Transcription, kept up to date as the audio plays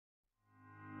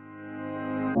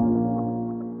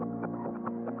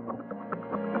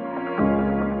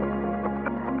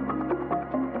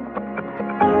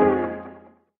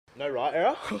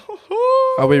Camera.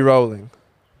 Are we rolling?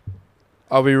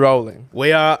 Are we rolling?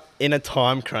 We are in a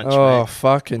time crunch, Oh, mate.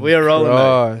 fucking We are rolling,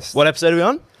 Christ. mate. What episode are we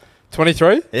on?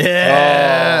 23?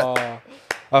 Yeah. Oh,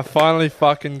 I finally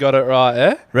fucking got it right,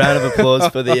 eh? Round of applause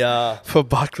for the For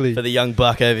Buckley. for the young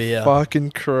buck over here.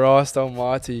 Fucking Christ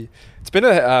almighty. It's been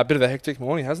a bit of a hectic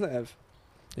morning, hasn't it, Ev?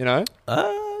 You know?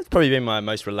 It's probably been my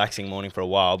most relaxing morning for a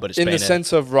while, but it's In been the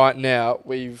sense of right now,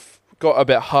 we've got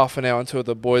about half an hour until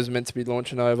the boys are meant to be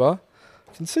launching over.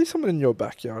 I can see someone in your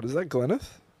backyard. Is that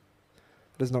Glenneth?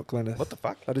 That is not Glenneth. What the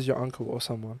fuck? That is your uncle or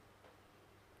someone.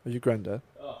 Or your granddad.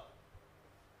 Oh.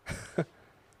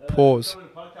 Pause.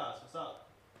 What's up?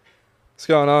 What's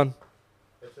going on?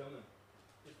 We're filming.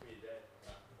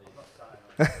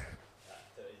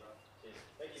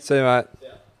 See you, mate. Yeah.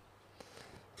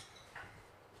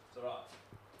 It's alright.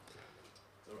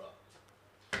 It's alright.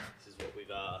 This is what we've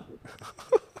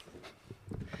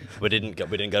we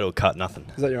didn't go to a cut, nothing.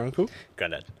 Is that your uncle?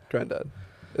 Granddad. Granddad.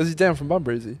 Is he down from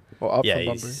Bunbury, is he? Or up Yeah, from he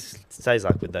Bunbury? stays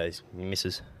like with those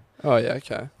misses. Oh, yeah,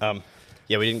 okay.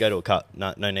 Yeah, we didn't go to a cut.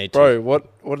 No need to. Bro, what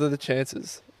are the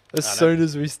chances? As I know. soon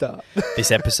as we start. This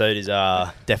episode is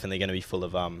definitely going to be full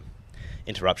of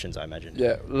interruptions, I imagine.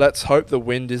 Yeah, let's hope the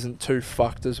wind isn't too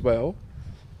fucked as well.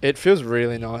 It feels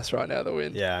really nice right now, the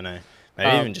wind. Yeah, I know.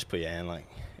 Maybe even just put your hand, like,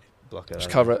 block it. Just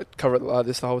cover it like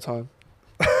this the whole time.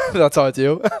 That's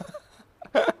ideal.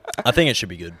 I think it should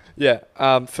be good. Yeah.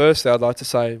 Firstly, I'd like to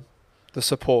say the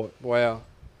support. Wow.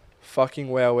 Fucking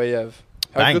wow, we have.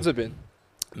 How Bang. good's it been?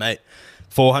 Mate,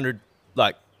 400,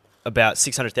 like, about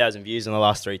 600,000 views in the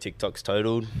last 3 TikToks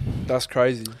totaled. That's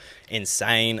crazy.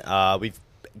 Insane. We've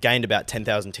gained about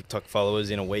 10,000 TikTok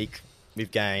followers in a week. We've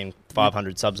gained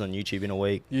 500 subs on YouTube in a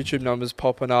week. YouTube numbers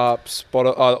popping up,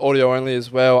 audio only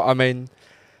as well. I mean,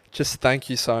 just thank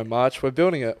you so much. We're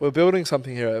building it. We're building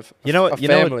something here, Ev. You know what? A You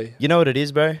family. know what it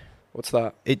is, bro? What's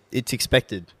that? It's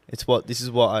expected. This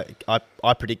is what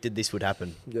I predicted this would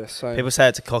happen. Yes, same. People say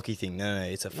it's a cocky thing. No,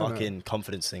 it's a No. fucking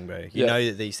confidence thing, bro. You Yeah. know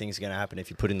that these things are going to happen if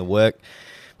you put in the work.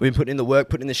 We've been putting in the work,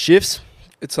 putting in the shifts.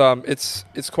 It's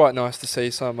quite nice to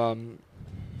see some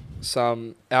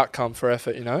outcome for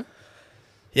effort, you know?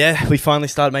 Yeah, we finally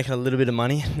started making a little bit of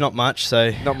money. Not much,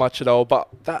 so Not much at all, but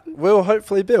that will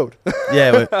hopefully build.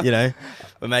 yeah,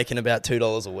 we're making about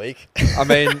 $2 a week. I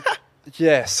mean,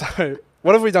 yeah, so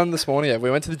what have we done this morning? We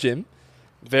went to the gym.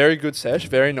 Very good sesh,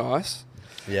 very nice.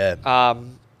 Yeah.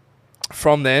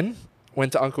 From then,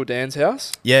 went to Uncle Dan's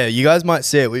house. Yeah, you guys might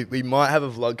see it. We might have a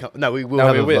vlog. We will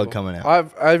have a vlog coming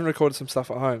out. I even recorded some stuff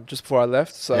at home just before I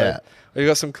left, so Yeah. we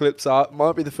got some clips up.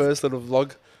 Might be the first little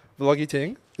vloggy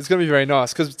thing. It's going to be very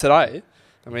nice because today,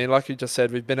 I mean, like you just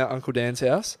said, we've been at Uncle Dan's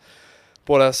house,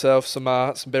 bought ourselves some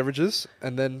beverages,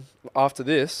 and then after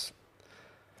this,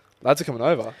 lads are coming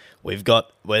over.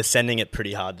 We're sending it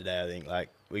pretty hard today, I think. Like,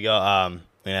 we got,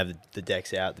 we're going to have the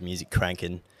decks out, the music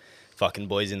cranking, fucking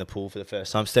boys in the pool for the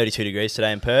first time. It's 32 degrees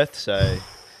today in Perth, so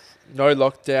No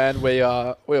lockdown. We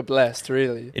are blessed,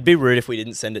 really. it'd be rude if we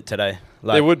didn't send it today.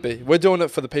 Like, It would be. We're doing it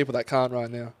for the people that can't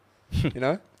right now. You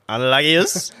know? unlucky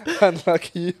us.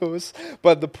 Unlucky yours.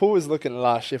 But the pool is looking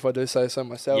lush, if I do say so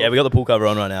myself. Yeah, we got the pool cover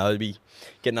on right now. It'll be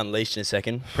getting unleashed in a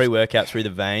second. Pre-workout through the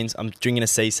veins. I'm drinking a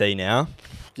CC now.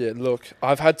 Yeah, look,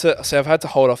 I've had to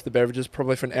hold off the beverages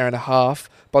probably for an hour and a half.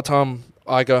 By the time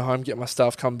I go home, get my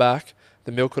stuff, come back,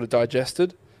 the milk would have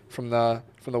digested from the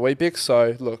Weet-Bix.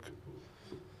 So look,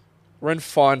 we're in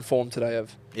fine form today,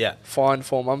 Ev. Yeah. Fine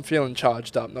form. I'm feeling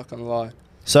charged up, not gonna lie.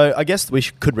 So I guess we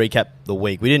could recap the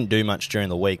week. We didn't do much during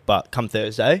the week, but come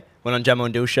Thursday, went on Jamo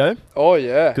and Dill's show. Oh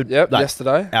yeah, Good, yep. like,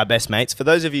 Yesterday. Our best mates. For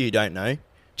those of you who don't know,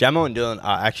 Jamo and Dylan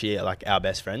are actually like our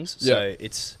best friends. So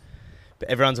but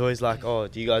everyone's always like, "Oh,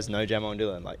 do you guys know Jamo and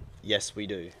Dylan?" Like, yes, we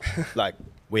do. Like,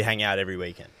 we hang out every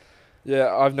weekend.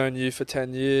 Yeah, I've known you for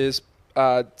 10 years.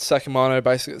 Sacramento,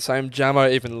 basically the same.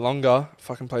 Jamo, even longer.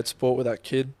 Fucking played sport with that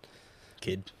kid.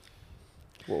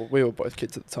 Well, we were both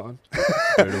kids at the time.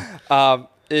 Brutal.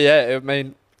 Yeah, I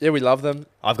mean, yeah, we love them.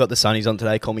 I've got the Sunnies on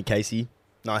today. Call me Casey.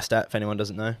 Nice stat, if anyone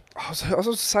doesn't know. I was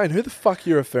just saying, who the fuck are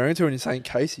you referring to when you're saying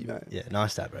Casey, mate? Yeah,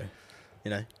 nice stat, bro.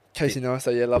 You know, Casey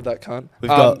Neistat, yeah, love that cunt.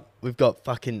 we've got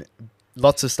fucking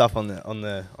lots of stuff on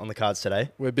the cards today.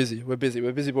 We're busy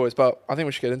boys, but I think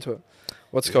we should get into it.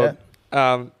 What's it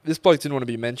called? This bloke didn't want to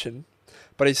be mentioned,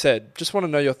 but he said, just want to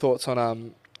know your thoughts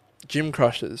on gym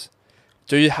crushes.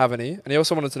 Do you have any? And he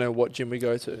also wanted to know what gym we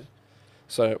go to.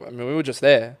 So, I mean, we were just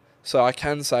there. So I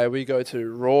can say we go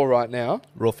to Raw right now.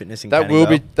 Raw Fitness in That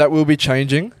Canning will be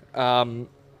changing in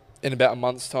about a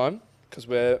month's time because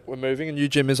we're moving. A new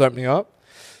gym is opening up.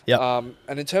 Yeah.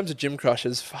 And in terms of gym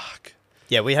crushes, fuck.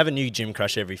 Yeah, we have a new gym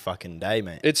crush every fucking day,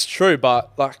 mate. It's true,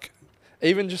 but like,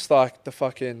 even just like the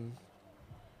fucking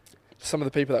some of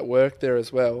the people that work there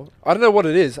as well. I don't know what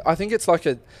it is. I think it's like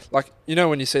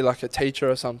when you see like a teacher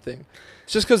or something,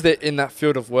 it's just because they're in that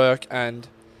field of work, and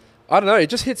I don't know, it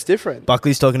just hits different.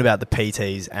 Buckley's talking about the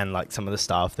PTs and like some of the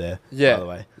staff there. Yeah. By the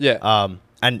way. Yeah.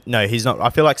 And no, he's not. I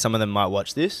feel like some of them might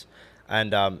watch this,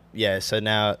 and so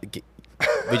now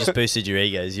we just boosted your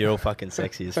egos. You're all fucking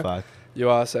sexy as fuck. You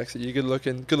are sexy. You're good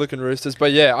looking roosters.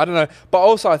 But yeah, I don't know. But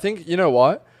also, I think, you know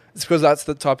what? It's because that's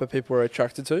the type of people we're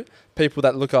attracted to. People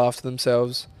that look after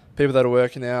themselves. People that are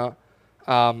working out.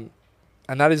 And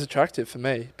that is attractive for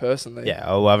me, personally. Yeah,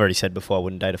 I've already said before, I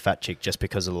wouldn't date a fat chick just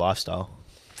because of the lifestyle.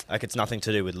 Like, it's nothing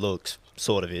to do with looks,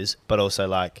 sort of is. But also,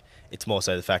 like, it's more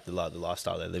so the fact that, like, the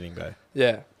lifestyle they're living, bro.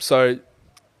 Yeah. So,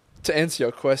 to answer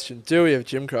your question, do we have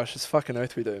gym crushes? Fucking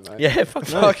oath we do, mate. Yeah,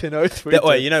 fucking oath we do.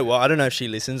 Wait, you know what? I don't know if she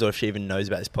listens or if she even knows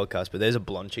about this podcast, but there's a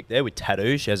blonde chick there with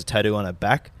tattoos. She has a tattoo on her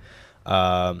back.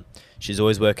 She's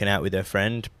always working out with her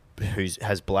friend who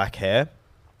has black hair.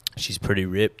 She's pretty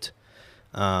ripped.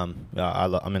 I'm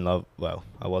in love. Well,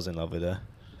 I was in love with her.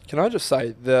 Can I just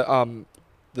say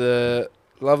the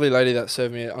lovely lady that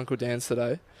served me at Uncle Dan's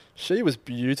today, she was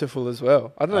beautiful as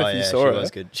well. I don't know if you saw her. She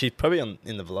was good. She's probably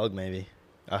in the vlog maybe.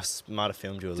 I might have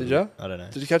filmed you a little bit. Did you? I don't know.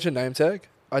 Did you catch her name tag?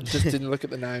 I just didn't look at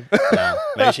the name. Nah,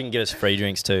 maybe she can give us free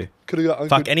drinks too. Could have got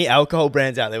Uncle. Fuck, any alcohol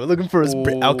brands out there. We're looking for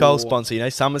an alcohol sponsor. You know,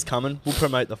 summer's coming. We'll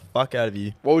promote the fuck out of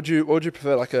you. What would you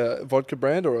prefer, like a vodka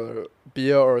brand or a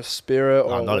beer or a spirit?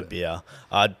 Or not a beer.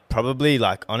 I'd probably,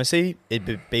 like, honestly,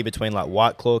 it'd be between like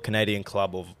White Claw, Canadian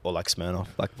Club, or like Smirnoff,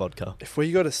 like vodka. If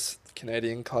we got a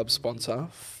Canadian Club sponsor,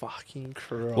 fucking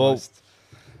Christ. Well,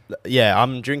 yeah,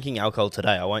 I'm drinking alcohol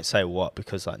today. I won't say what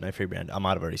because like no free brand. I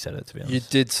might have already said it, to be honest. You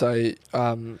did say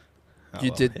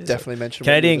definitely mention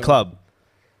Canadian Club.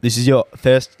 This is your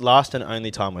last and only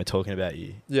time we're talking about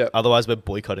you. Yeah. Otherwise, we're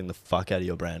boycotting the fuck out of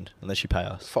your brand unless you pay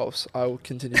us. False. I will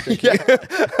continue drinking.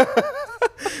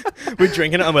 We're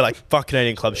drinking it and we're like, fuck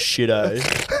Canadian Club, shitto.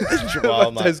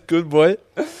 That's good, boy.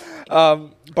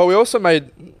 But we also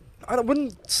made, I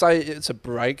wouldn't say it's a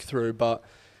breakthrough, but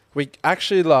we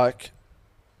actually like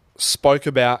spoke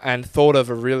about and thought of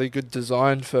a really good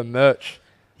design for merch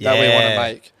that we want to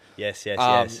make. Yes.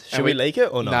 Should we leak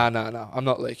it or not? No. I'm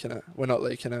not leaking it. We're not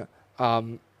leaking it.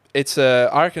 I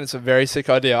reckon it's a very sick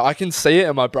idea. I can see it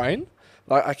in my brain.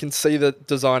 Like, I can see the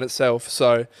design itself.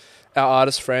 So our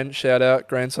artist friend, shout out,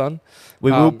 grandson.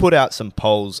 We will put out some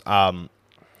polls,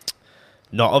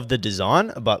 not of the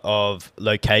design, but of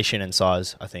location and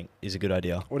size, I think, is a good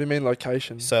idea. What do you mean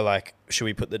location? So, like, should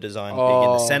we put the design big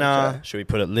in the center? Okay. Should we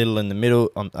put it little in the middle,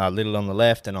 little on the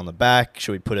left and on the back?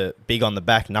 Should we put it big on the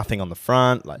back, nothing on the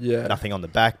front? Like, nothing on the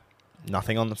back,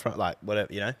 nothing on the front? Like,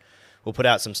 whatever, you know? We'll put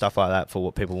out some stuff like that for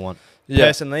what people want. Yeah.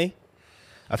 Personally,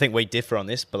 I think we differ on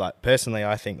this, but, like, personally,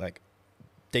 I think, like,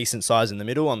 decent size in the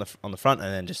middle on the front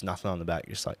and then just nothing on the back.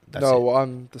 Just, like, that's it. No,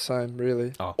 I'm the same,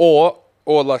 really. Oh.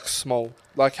 Or like small,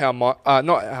 like how mine,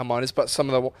 not how mine is, but some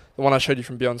of the one I showed you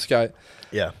from Beyond Skate.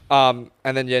 Yeah. And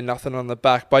then nothing on the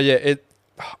back. But yeah,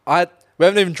 we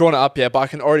haven't even drawn it up yet, but I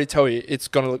can already tell you it's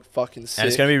gonna look fucking sick. And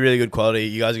it's gonna be really good quality.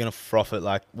 You guys are gonna froth it.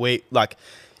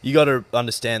 You got to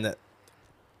understand that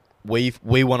we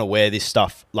want to wear this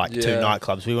stuff to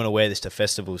nightclubs. We want to wear this to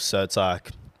festivals. So it's like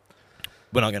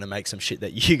we're not gonna make some shit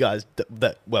that you guys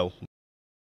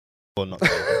or not.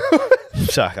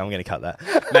 Sorry, I'm going to cut that.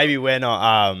 Maybe we're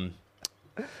not...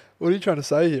 what are you trying to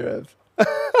say here, Ev?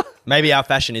 Maybe our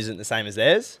fashion isn't the same as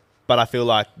theirs, but I feel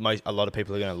like a lot of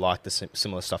people are going to like the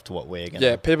similar stuff to what we're going to...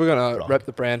 Yeah, people are going to rep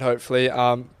the brand, hopefully.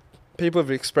 People have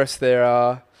expressed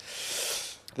their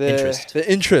interest. Their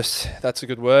interest, that's a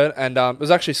good word. And it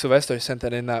was actually Sylvester who sent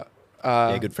that in that...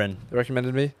 good friend.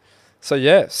 Recommended me. So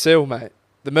yeah, Sil, mate.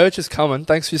 The merch is coming.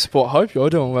 Thanks for your support. Hope you're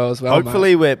doing well as well,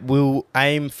 hopefully we'll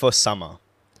aim for summer.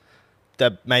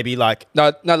 Maybe like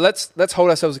no. Let's hold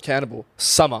ourselves accountable.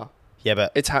 Summer. Yeah,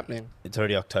 but it's happening. It's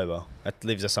already October. It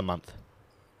leaves us a month.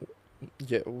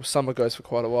 Yeah, well, summer goes for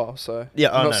quite a while. So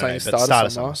yeah, I'm not saying start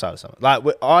of summer. Start of summer. Like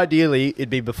ideally,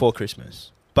 it'd be before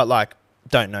Christmas, but like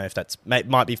don't know if that's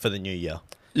might be for the new year.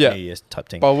 Yeah, New Year's type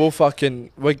thing. But we'll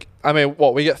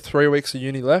we get 3 weeks of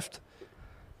uni left.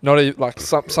 Not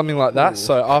something like that. Ooh.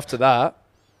 So after that,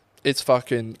 it's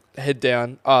fucking head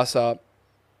down, ass up,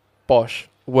 bosh.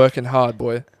 Working hard,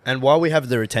 boy. And while we have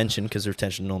the retention, because the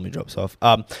retention normally drops off,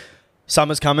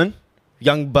 summer's coming.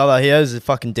 Young Bella here is a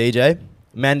fucking DJ.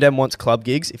 Mandem wants club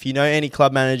gigs. If you know any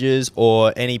club managers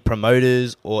or any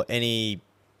promoters or you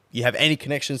have any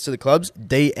connections to the clubs,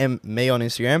 DM me on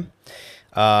Instagram.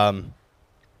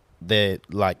 They're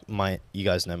like you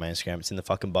guys know my Instagram. It's in the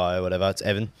fucking bio or whatever. It's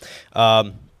Evan.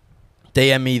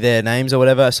 DM me their names or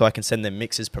whatever so I can send them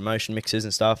promotion mixes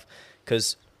and stuff.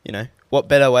 Because, what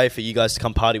better way for you guys to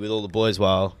come party with all the boys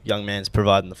while young man's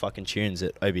providing the fucking tunes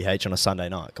at OBH on a Sunday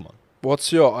night? Come on.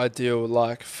 What's your ideal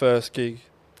like first gig?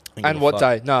 And what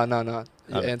day? No.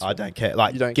 I don't care.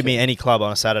 Like, give me any club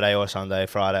on a Saturday or Sunday,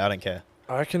 Friday. I don't care.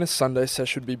 I reckon a Sunday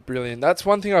session would be brilliant. That's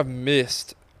one thing I've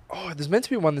missed. Oh, there's meant to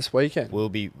be one this weekend. Will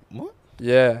be what?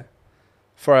 Yeah,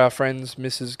 for our friends'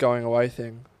 Mrs. going away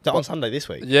thing. On Sunday this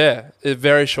week? Yeah,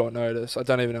 very short notice. I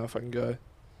don't even know if I can go.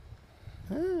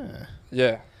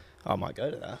 Yeah. I might go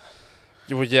to that.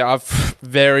 Well, yeah, I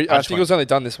think it was only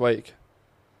done this week.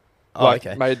 Oh,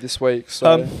 okay. Made this week.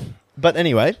 So. But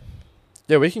anyway.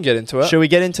 Yeah, we can get into it. Should we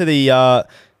get into the...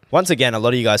 once again, a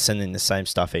lot of you guys send in the same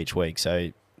stuff each week,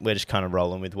 so we're just kind of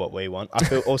rolling with what we want.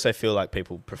 I also feel like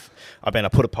people... I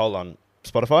put a poll on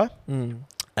Spotify,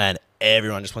 and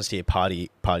everyone just wants to hear party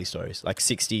stories. Like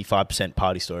 65%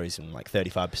 party stories, and like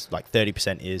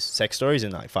 30% is sex stories,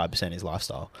 and like 5% is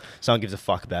lifestyle. Someone gives a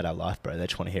fuck about our life, bro. They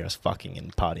just want to hear us fucking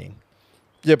and partying.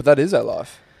 Yeah, but that is our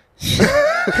life.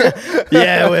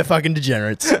 Yeah, we're fucking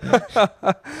degenerates.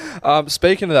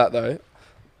 Speaking of that, though,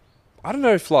 I don't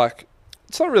know if like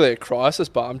it's not really a crisis,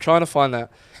 but I'm trying to find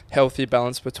that healthy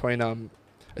balance between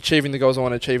achieving the goals I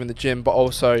want to achieve in the gym, but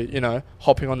also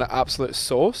hopping on the absolute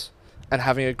sauce and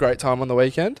having a great time on the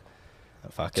weekend.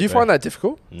 Do you find that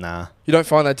difficult? Nah. You don't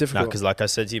find that difficult? No, because like I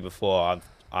said to you before,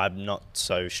 I'm not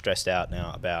so stressed out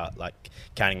now about like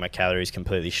counting my calories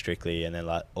completely strictly, and then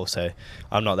like also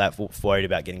I'm not that worried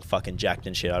about getting fucking jacked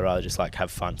and shit. I'd rather just like have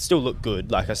fun, still look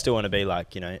good. Like I still want to be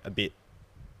like a bit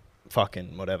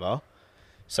fucking whatever.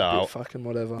 So fucking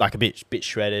whatever. Like a bit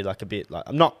shredded, like a bit like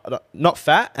I'm not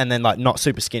fat, and then like not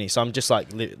super skinny. So I'm just like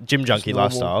gym junkie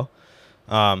lifestyle.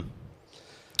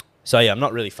 So yeah, I'm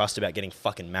not really fussed about getting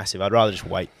fucking massive. I'd rather just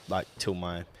wait like till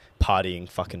my partying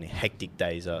fucking hectic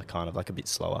days are kind of like a bit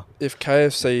slower. If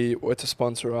KFC were to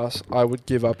sponsor us, I would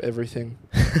give up everything.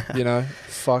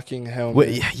 Fucking hell,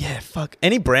 man. Yeah, fuck.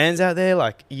 Any brands out there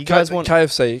like you guys want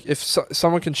KFC? If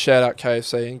someone can shout out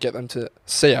KFC and get them to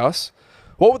see us,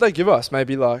 what would they give us?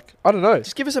 Maybe like, I don't know.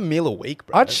 Just give us a meal a week,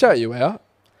 bro. I'd shout you out.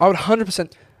 I would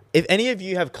 100%. If any of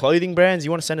you have clothing brands, you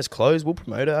want to send us clothes, we'll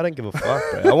promote it. I don't give a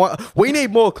fuck, bro. We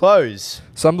need more clothes.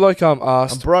 Some bloke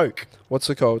asked. I'm broke. What's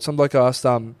it called? Some bloke asked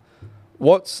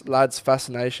what's lads'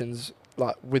 fascinations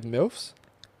like with Milfs?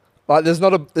 Like there's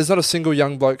not a single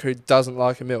young bloke who doesn't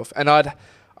like a Milf. And I'd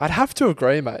have to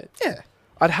agree, mate. Yeah.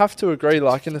 I'd have to agree,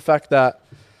 like in the fact that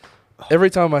every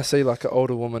time I see like an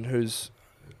older woman who's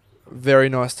very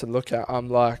nice to look at, I'm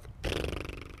like,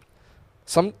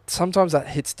 sometimes that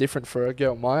hits different for a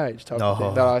girl my age type of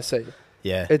thing that I see.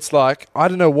 Yeah. It's like, I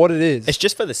don't know what it is. It's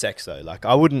just for the sex though. Like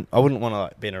I wouldn't want to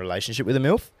like be in a relationship with a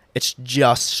MILF. It's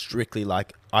just strictly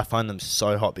like I find them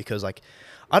so hot because like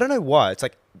I don't know why. It's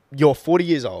like you're 40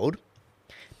 years old,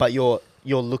 but you're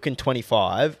looking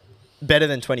 25, better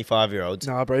than 25-year-olds.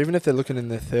 Nah, bro, even if they're looking in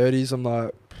their 30s, I'm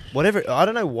like, whatever. I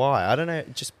don't know why. I don't know.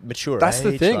 Just mature. That's age,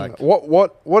 the thing. like,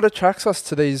 what attracts us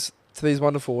to these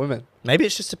wonderful women? Maybe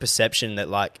it's just a perception that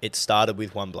like it started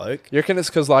with one bloke. You reckon it's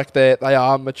because like they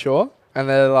are mature and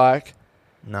they're like,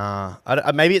 nah.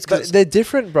 Maybe it's because they're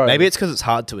different, bro. Maybe it's because it's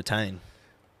hard to attain.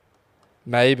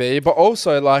 Maybe, but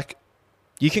also like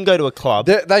you can go to a club.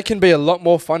 They can be a lot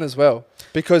more fun as well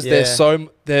because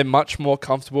they're much more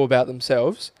comfortable about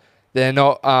themselves. They're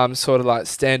not sort of like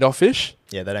standoffish.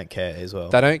 Yeah, they don't care as well.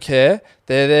 They don't care.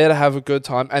 They're there to have a good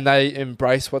time and they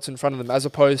embrace what's in front of them, as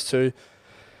opposed to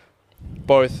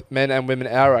both men and women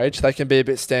our age. They can be a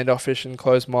bit standoffish and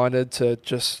closed-minded to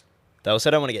just... They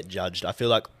also don't want to get judged. I feel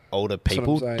like older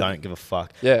people don't give a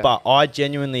fuck. Yeah. But I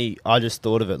just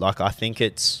thought of it. Like, I think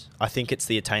it's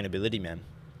the attainability, man.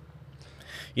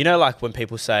 You know, like when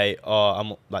people say, oh,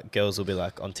 I'm like, girls will be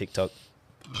like on TikTok.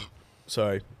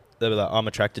 Sorry. They'll be like, I'm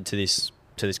attracted to this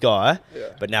guy. Yeah.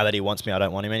 But now that he wants me, I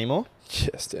don't want him anymore.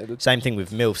 Yeah, standard. Same thing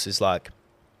with MILFs is like,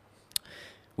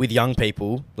 with young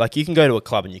people, like you can go to a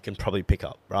club and you can probably pick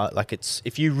up, right? Like it's,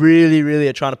 if you really, really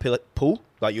are trying to pull,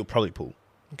 like you'll probably pull.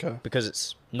 Okay. Because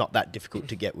it's not that difficult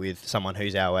to get with someone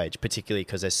who's our age, particularly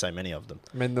because there's so many of them.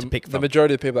 I mean, the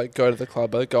majority of people that go to the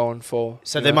club are going for...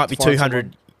 So there might be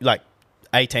 200, like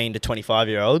 18 to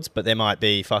 25-year-olds, but there might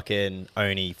be fucking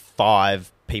only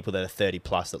 5 people that are 30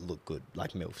 plus that look good,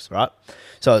 like MILFs, right?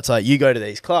 So it's like you go to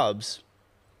these clubs,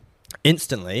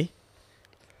 instantly...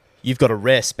 You've got a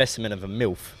rare specimen of a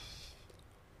MILF.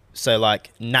 So,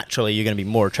 like, naturally, you're going to be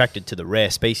more attracted to the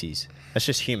rare species. That's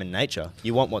just human nature.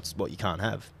 You want what you can't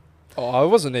have. Oh, I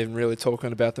wasn't even really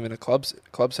talking about them in a club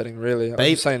setting, really. I was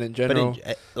just saying in general.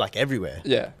 But like, everywhere.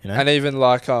 Yeah. You know? And even,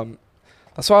 like,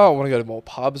 that's why I want to go to more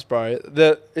pubs, bro.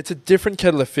 It's a different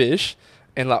kettle of fish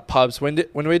in, like, pubs. When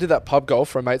we did that pub golf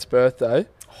for a mate's birthday,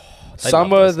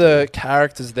 some of the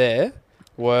characters there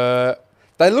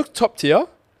they looked top tier.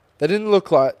 They didn't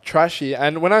look like trashy.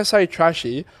 And when I say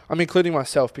trashy, I'm including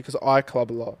myself because I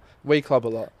club a lot. We club a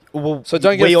lot. Well, so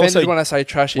don't get offended when I say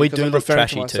trashy. We do look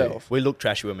trashy too. We look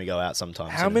trashy when we go out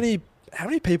sometimes. How many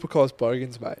people call us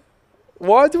bogans, mate?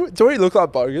 Why do we look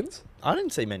like bogans? I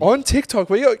didn't see many. On TikTok,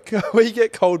 we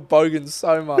get called bogans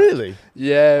so much. Really?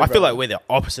 Yeah, I feel like we're the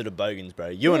opposite of bogans, bro.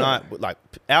 You and I, like,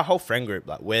 our whole friend group,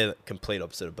 like, we're the complete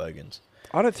opposite of bogans.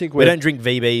 I don't think we don't drink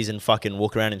VBs and fucking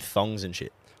walk around in thongs and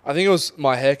shit. I think it was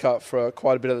my haircut for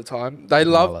quite a bit of the time.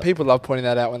 People love pointing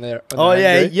that out when they're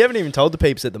angry. You haven't even told the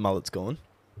peeps that the mullet's gone.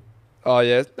 Oh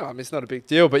yeah, no, I mean it's not a big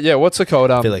deal, but yeah, what's it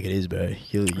called? I feel like it is, bro.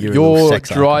 Your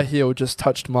dry heel just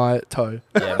touched my toe.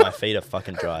 Yeah, my feet are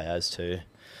fucking dry as too.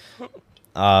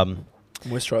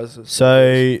 Moisturizers.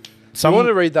 So, you want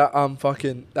to read that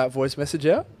that voice message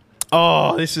out?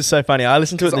 Oh, this is so funny. I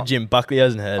listened to it at the gym. Buckley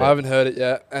hasn't heard it. I haven't heard it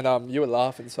yet, and you were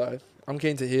laughing, so I'm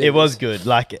keen to hear. It was good,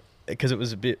 like because it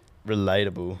was a bit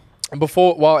relatable. And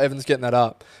while Evan's getting that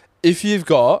up, if you've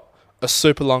got a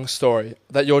super long story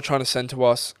that you're trying to send to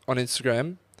us on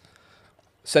Instagram,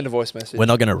 send a voice message. We're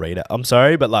not going to read it. I'm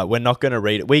sorry, but like we're not going to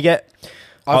read it. We've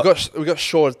got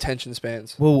short attention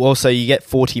spans. Well, also you get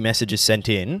 40 messages sent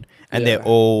in, and they're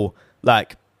all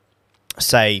like,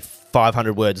 say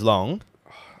 500 words long.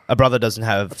 A brother doesn't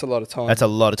have. That's a lot of time. That's a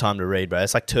lot of time to read, bro.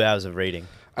 It's like 2 hours of reading.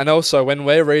 And also, when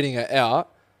we're reading it out,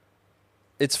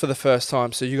 it's for the first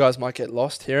time, so you guys might get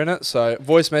lost hearing it. So,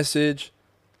 voice message,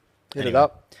 hit it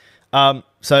up.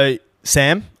 So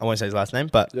Sam, I won't say his last name,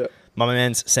 but my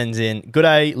man sends in, good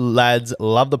day, lads,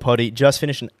 love the potty, just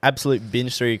finished an absolute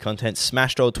binge through your content,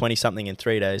 smashed all 20-something in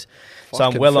 3 days. So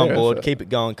I'm well on board, keep it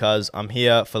going, cuz I'm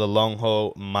here for the long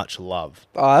haul, much love.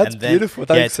 Oh, that's beautiful,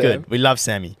 thanks, Sam. Good. We love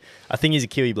Sammy. I think he's a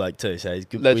Kiwi bloke too, so he's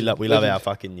good. Legend, we love our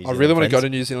fucking New Zealand I really want to friends. go to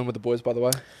New Zealand with the boys, by the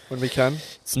way, when we can.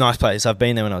 It's a nice place. I've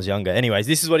been there when I was younger. Anyways,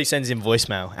 this is what he sends in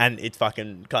voicemail, and it's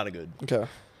fucking kind of good. Okay.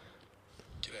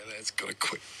 G'day lads, got a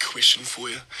quick question for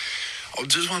you. I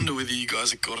just wonder whether you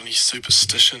guys have got any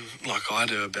superstition like I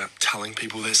do about telling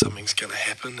people that something's going to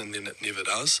happen and then it never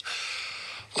does.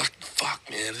 Like, fuck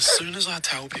man, as soon as I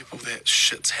tell people that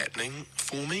shit's happening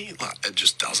for me, like, it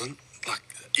just doesn't. Like,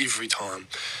 every time.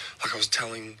 Like, I was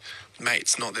telling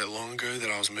mates not that long ago that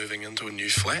I was moving into a new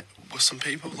flat with some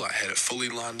people, like, had it fully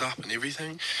lined up and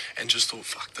everything, and just thought,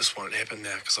 fuck, this won't happen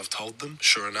now because I've told them.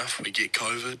 Sure enough, we get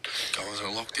COVID, go into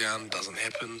a lockdown, doesn't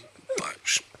happen, like,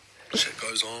 shit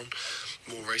goes on.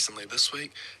 More recently this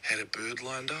week, had a bird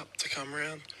lined up to come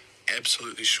around.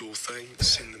 Absolutely sure thing,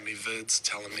 sending me vids,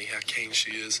 telling me how keen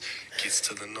she is, gets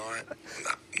to the night,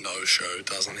 no show,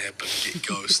 doesn't happen, get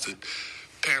ghosted.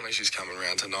 Apparently she's coming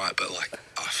around tonight, but like,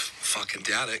 I fucking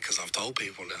doubt it because I've told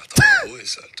people now, I told the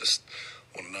boys, so just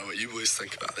want to know what you boys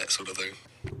think about that sort of thing.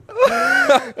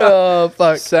 Oh,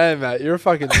 fuck. Sam, mate, you're a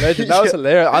fucking legend. That was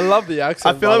hilarious. I love the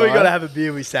accent. I feel like we got to have a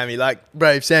beer with Sammy. Like,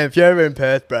 bro, Sam, if you're ever in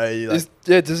Perth, bro. Like...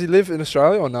 does he live in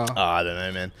Australia or no? Oh, I don't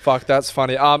know, man. Fuck, that's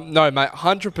funny. No, mate,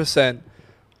 100%.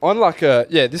 On like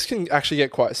this can actually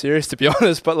get quite serious, to be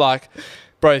honest. But like,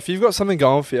 bro, if you've got something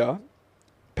going for you,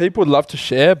 people would love to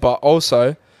share, but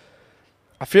also,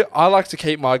 I like to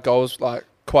keep my goals like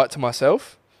quite to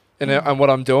myself and what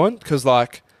I'm doing, because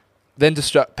like, then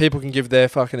people can give their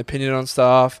fucking opinion on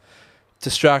stuff,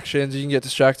 distractions, you can get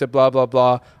distracted, blah, blah,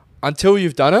 blah. Until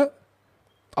you've done it,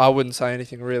 I wouldn't say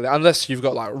anything really, unless you've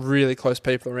got like really close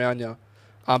people around you.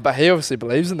 But he obviously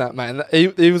believes in that, man.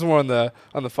 He was more on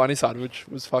the funny side, which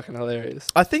was fucking hilarious.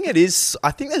 I think it is.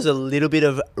 I think there's a little bit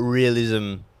of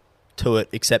realism to it,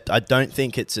 except I don't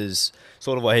think it's as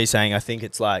sort of what he's saying. I think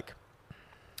it's like,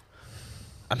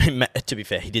 I mean, to be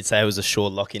fair, he did say it was a sure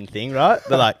lock-in thing, right?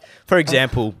 But like, for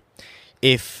example,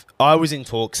 if I was in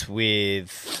talks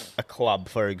with a club,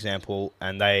 for example,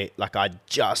 and I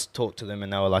just talked to them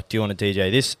and they were like, do you want to DJ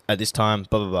this at this time?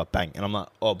 Blah, blah, blah, bang. And I'm like,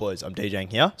 oh, boys, I'm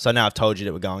DJing here. So now I've told you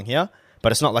that we're going here,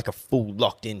 but it's not like a full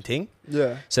locked-in thing.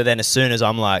 Yeah. So then as soon as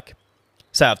I'm like,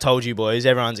 say I've told you, boys,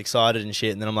 everyone's excited and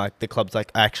shit, and then I'm like, the club's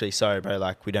like, actually, sorry, bro,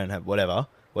 like, we don't have whatever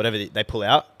they pull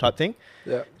out type thing.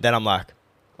 Yeah. Then I'm like,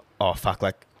 oh, fuck,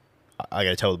 like, I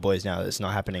got to tell the boys now that it's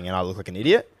not happening and I look like an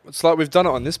idiot. It's like we've done it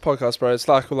on this podcast, bro. It's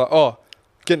like we're like, oh,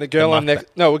 getting a girl on next...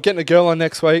 No, we're getting a girl on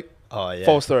next week. Oh, yeah.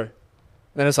 Falls through. And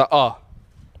then it's like, oh,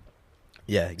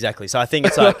 Yeah, exactly. So I think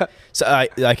it's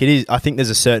like, like it is. I think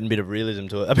there's a certain bit of realism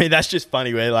to it. I mean, that's just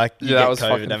funny where like you get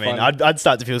COVID. I mean, I'd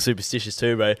start to feel superstitious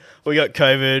too, bro. We got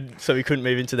COVID, so we couldn't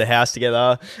move into the house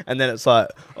together, and then it's like,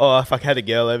 oh, if I had a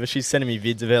girl over, she's sending me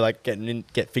vids of her like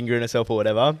get fingering herself or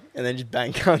whatever, and then just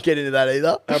bang, can't get into that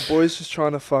either. Our boy's just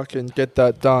trying to fucking get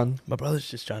that done. My brother's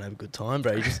just trying to have a good time,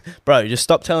 bro. Just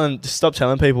stop telling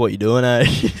people what you're doing, eh?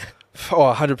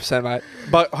 Oh, 100%, mate.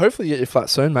 But hopefully you get your flat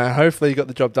soon, mate. Hopefully you got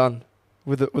the job done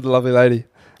with a lovely lady.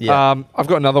 Yeah. I've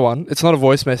got another one. It's not a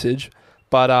voice message,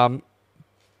 but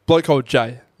bloke called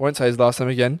Jay. Won't say his last name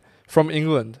again. From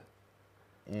England.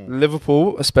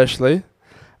 Liverpool, especially.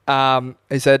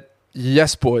 He said,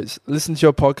 yes, boys. Listen to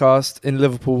your podcast in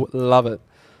Liverpool. Love it.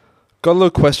 Got a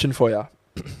little question for you.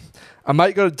 A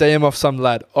mate got a DM off some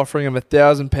lad offering him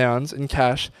 £1,000 in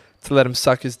cash to let him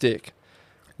suck his dick.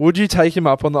 Would you take him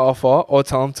up on the offer or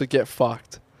tell him to get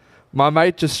fucked? My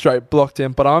mate just straight blocked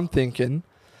him, but I'm thinking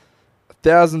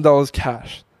 $1,000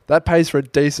 cash. That pays for a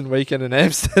decent weekend in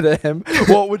Amsterdam.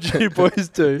 What would you boys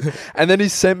do? And then he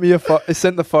sent me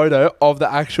sent the photo of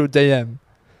the actual DM.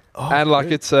 Oh, and like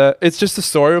really? it's just a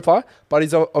story reply, but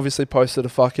he's obviously posted a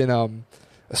fucking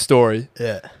a story.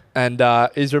 Yeah. And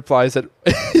his reply is that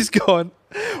he's gone,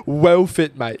 well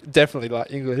fit, mate. Definitely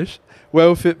like English.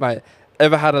 Well fit, mate.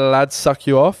 Ever had a lad suck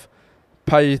you off?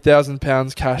 Pay you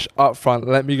 £1,000 cash up front.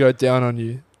 Let me go down on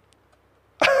you.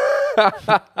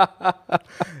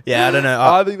 Yeah, I don't know.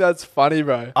 I think that's funny,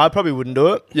 bro. I probably wouldn't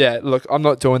do it. Yeah, look, I'm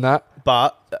not doing that.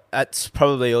 But that's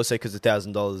probably also because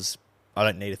 $1,000. I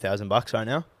don't need $1,000 right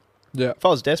now. Yeah. If I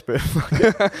was desperate,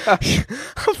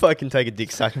 I'll fucking take a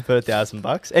dick sucking for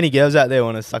 $1,000. Any girls out there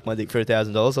want to suck my dick for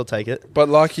 $1,000? I'll take it. But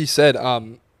like you said,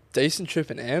 decent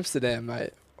trip in Amsterdam,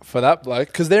 mate, for that bloke,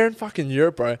 because they're in fucking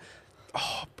Europe, bro.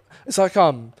 Oh, it's like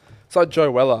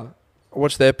Joe Weller. I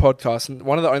watched their podcast, and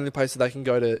one of the only places they can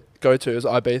go to is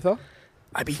Ibiza.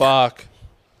 Fuck.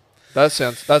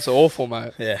 That's awful,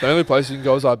 mate. Yeah. The only place you can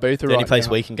go is Ibiza. The only place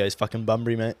we can go is fucking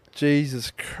Bunbury, mate.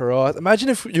 Jesus Christ! Imagine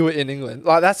if you were in England.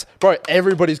 Like that's, bro.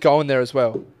 Everybody's going there as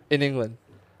well in England.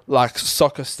 Like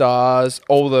soccer stars,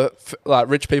 all the like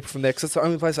rich people from there, because it's the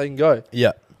only place they can go.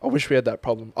 Yeah. I wish we had that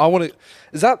problem. I want to.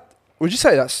 Is that? Would you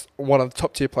say that's one of the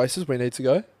top tier places we need to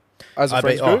go as a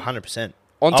friends group? 100%.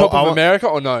 On top of America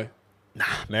or no? Nah,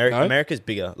 No? America's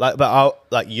bigger. Like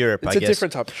Europe, I guess. It's a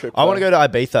different type of trip. I want to go to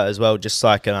Ibiza as well, just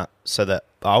like so that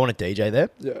I want to DJ there.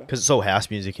 Yeah. Because it's all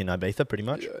house music in Ibiza, pretty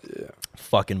much. Yeah.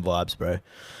 Fucking vibes, bro.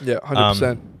 Yeah,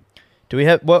 100%. Do we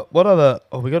have what other?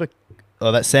 Oh, we got a.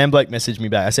 Oh, that Sam bloke messaged me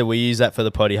back. I said we use that for the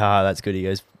potty. Haha, that's good. He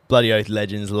goes, bloody oath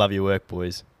legends, love your work,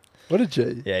 boys. What a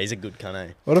G. Yeah, he's a good cunt,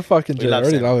 eh? What a fucking G. I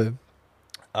already love him.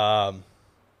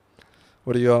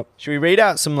 What do you got? Should we read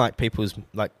out some like people's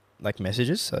like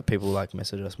messages so people like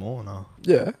message us more or no?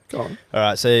 Yeah, go on. All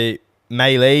right, so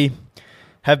May Lee,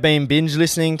 have been binge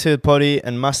listening to the potty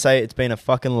and must say it's been a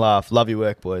fucking laugh. Love your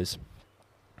work, boys.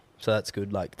 So that's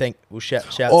good. Like,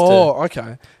 shouts to. Oh,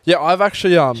 okay. Yeah, I've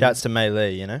actually shouts to May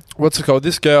Lee. You know. What's it called?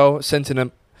 This girl sent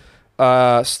in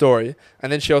a story,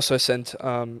 and then she also sent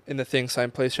in the thing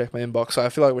saying, "Please check my inbox." So I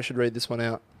feel like we should read this one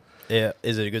out. Yeah,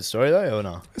 is it a good story though or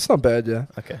no? It's not bad, yeah.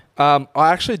 Okay.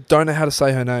 I actually don't know how to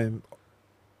say her name.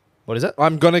 What is it?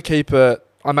 I'm gonna keep it.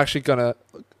 I'm actually gonna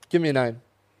give me a name.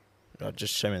 Oh,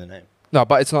 just show me the name. No,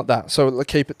 but it's not that. So we'll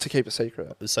keep it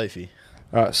secret. It's Sophie.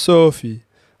 All right, Sophie.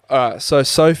 All right, so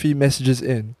Sophie messages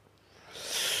in.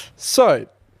 So,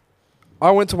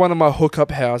 I went to one of my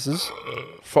hookup houses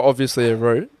for obviously a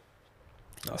route.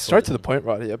 Straight to the point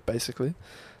right here, basically.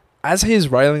 As he is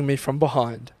railing me from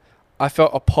behind, I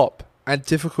felt a pop and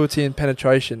difficulty in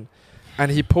penetration,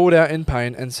 and he pulled out in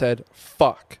pain and said,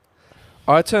 "Fuck."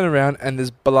 I turn around and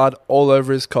there's blood all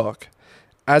over his cock.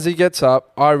 As he gets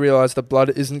up, I realise the blood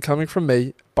isn't coming from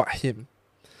me, but him.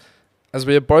 As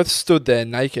we have both stood there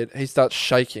naked, he starts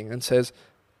shaking and says,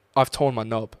 "I've torn my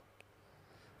knob."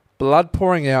 Blood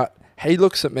pouring out, he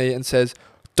looks at me and says,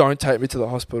 "Don't take me to the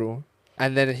hospital."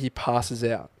 And then he passes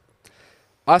out.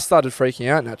 I started freaking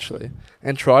out naturally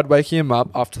and tried waking him up.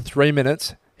 After 3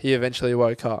 minutes, he eventually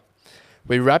woke up.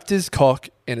 We wrapped his cock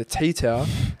in a tea towel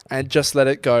and just let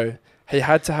it go. He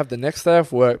had to have the next day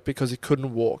off work because he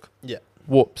couldn't walk. Yeah.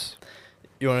 Whoops.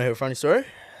 You want to hear a funny story?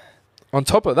 On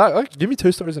top of that, give me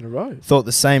 2 stories in a row. Thought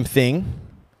the same thing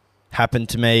happened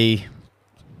to me.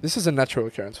 This is a natural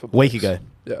occurrence for week blokes. ago.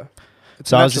 Yeah.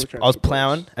 So I was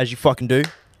plowing, as you fucking do.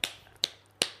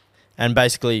 And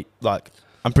basically, like,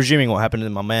 I'm presuming what happened to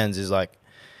my man's is, like,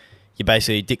 you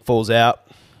basically, dick falls out.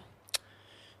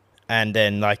 And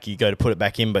then, like, you go to put it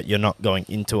back in, but you're not going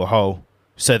into a hole.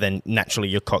 So then, naturally,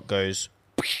 your cock goes...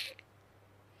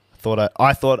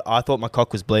 I thought my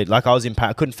cock was bleeding. Like I was in pain.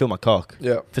 I couldn't feel my cock.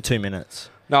 Yeah. For 2 minutes.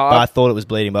 No, But I thought it was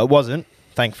bleeding, but it wasn't.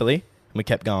 Thankfully, and we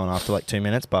kept going after like 2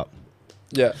 minutes. But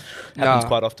yeah, happens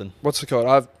quite often. What's it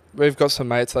called? We've got some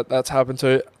mates that's happened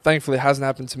to. Thankfully, it hasn't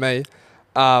happened to me.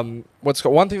 One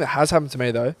thing that has happened to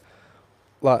me though,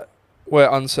 like we're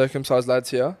uncircumcised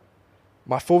lads here.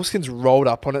 My foreskin's rolled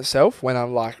up on itself when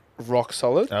I'm like rock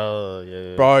solid. Oh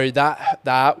yeah. Bro,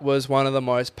 that was one of the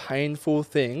most painful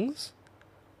things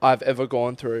I've ever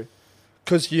gone through.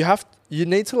 Cause you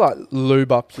need to like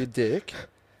lube up your dick.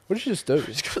 What did you just do?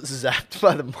 You just got zapped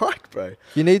by the mic, bro.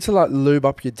 You need to like lube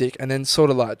up your dick and then sort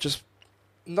of like just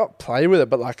not play with it,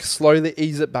 but like slowly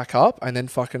ease it back up and then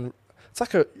fucking. It's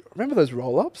like remember those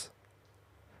roll ups?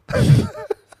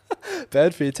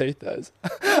 Bad for your teeth, those.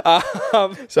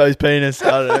 So his penis.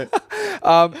 I don't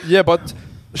know. Yeah, but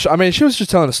I mean, she was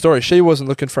just telling a story. She wasn't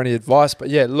looking for any advice, but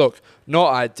yeah, look,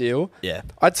 not ideal. Yeah.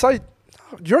 I'd say,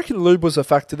 do you reckon lube was a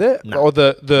factor there, No. or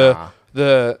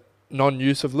the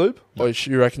non-use of lube, or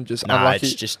you reckon just unlucky?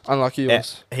 It's just unlucky.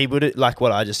 he would like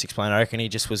what I just explained. I reckon he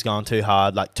just was going too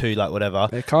hard, like too like whatever.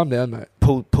 Yeah, calm down, mate.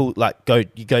 Pull like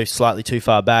you go slightly too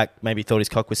far back. Maybe thought his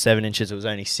cock was 7 inches. It was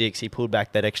only 6. He pulled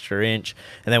back that extra inch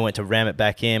and then went to ram it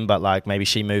back in. But like maybe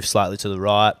she moved slightly to the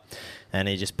right, and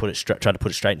he just tried to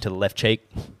put it straight into the left cheek.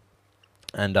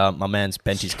 And my man's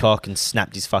bent his cock and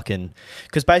snapped his fucking.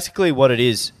 Because basically what it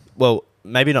is, well,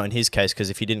 maybe not in his case because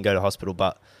if he didn't go to hospital,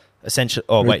 but essentially.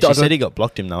 Oh wait, she said he got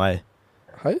blocked him though, eh?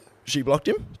 Hey, she blocked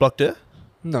him? Blocked her?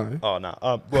 no. Oh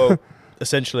no. Well,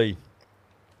 essentially,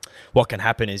 what can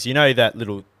happen is that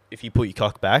little. If you put your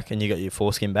cock back and you got your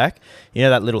foreskin back, you know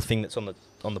that little thing that's on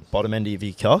the bottom end of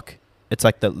your cock. It's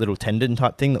like that little tendon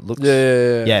type thing that looks.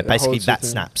 Yeah. Basically, that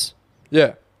snaps.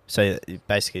 Yeah. So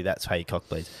basically, that's how your cock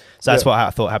bleeds. So that's what I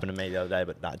thought happened to me the other day,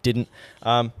 but no, it didn't.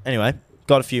 Anyway,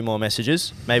 got a few more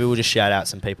messages. Maybe we'll just shout out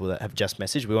some people that have just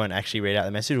messaged. We won't actually read out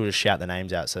the message. We'll just shout the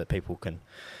names out so that people can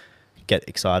get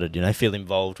excited, feel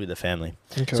involved with the family.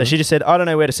 Okay. So she just said, I don't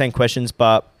know where to send questions,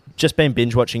 but just been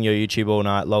binge watching your YouTube all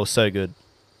night. Lol, so good.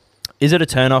 Is it a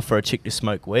turn off for a chick to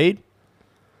smoke weed?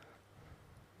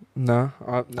 No,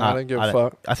 I don't give a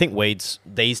fuck. I think weeds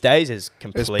these days is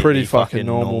completely it's pretty fucking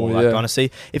normal. Like,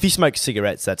 honestly, if you smoke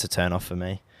cigarettes, that's a turn off for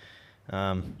me.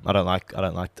 I don't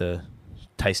like the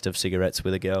taste of cigarettes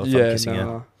with a girl. If I'm kissing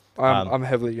her. I'm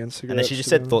heavily against cigarettes. And then she just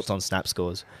said thoughts on Snap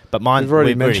scores, but mine we've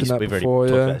already talked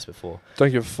about this before.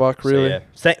 Don't give a fuck, really.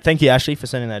 So, yeah. Thank you, Ashley, for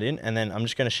sending that in, and then I'm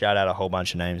just going to shout out a whole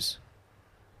bunch of names.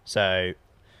 So,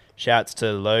 shouts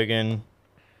to Logan,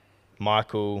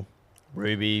 Michael,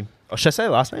 Ruby. Oh, should I say the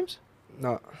last names?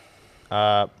 No.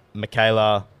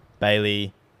 Michaela,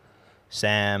 Bailey,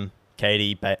 Sam,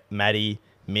 Katie, Maddie,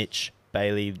 Mitch,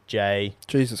 Bailey, Jay.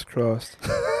 Jesus Christ.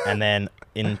 And then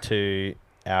into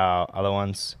our other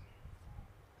ones.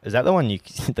 Is that the one you...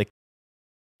 And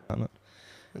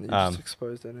you just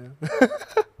exposed it now.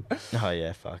 Oh,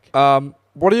 yeah, fuck.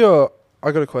 What are your...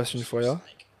 I got a question for you.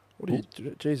 What are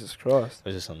you... Jesus Christ. It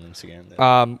was just on Instagram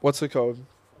there. What's it called?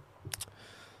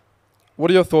 What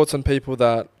are your thoughts on people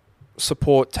that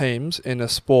support teams in a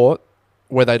sport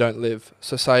where they don't live?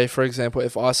 So say, for example,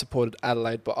 if I supported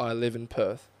Adelaide but I live in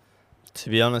Perth. To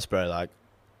be honest, bro,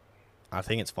 I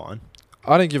think it's fine.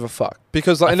 I don't give a fuck.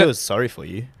 Because I feel sorry for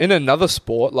you. In another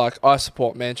sport, I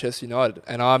support Manchester United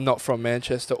and I'm not from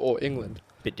Manchester or England.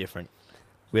 Bit different.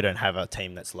 We don't have a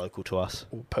team that's local to us.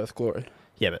 Or Perth Glory.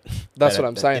 Yeah, but... That's what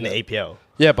I'm saying. In the EPL.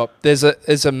 Yeah, but there's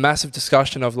a massive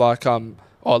discussion of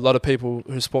a lot of people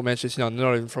who support Manchester United, they're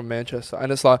not even from Manchester.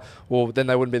 And it's like, well, then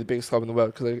they wouldn't be the biggest club in the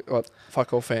world because they're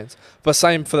fuck all fans. But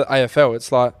same for the AFL.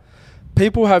 It's like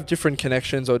people have different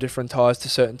connections or different ties to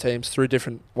certain teams through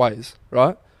different ways,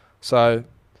 right? So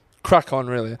crack on,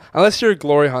 really. Unless you're a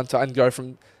glory hunter and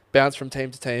bounce from team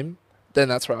to team, then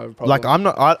that's where I have a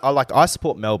problem. I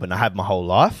support Melbourne. I have my whole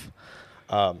life.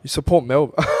 You support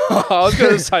Melbourne? I was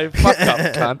going to say, fuck up,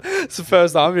 cunt. It's the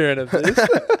first time I'm hearing of this.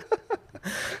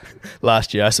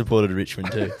 Last year, I supported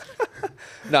Richmond too.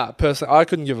 Nah, personally, I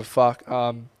couldn't give a fuck.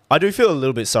 I do feel a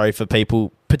little bit sorry for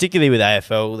people, particularly with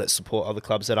AFL, that support other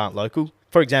clubs that aren't local.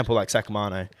 For example, like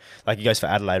Sacramano. He goes for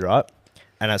Adelaide, right?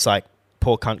 And it's like,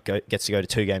 poor cunt gets to go to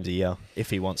 2 games a year if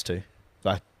he wants to.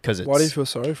 Because it's... Why do you feel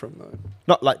sorry for him, though?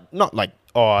 Not like,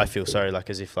 oh, I feel sorry,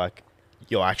 as if,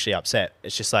 you're actually upset.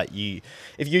 It's just if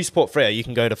you support Freo, you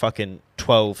can go to fucking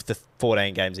 12 to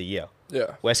 14 games a year.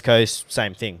 Yeah. West Coast,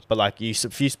 same thing. But if you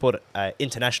support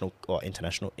interstate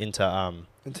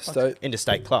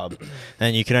club,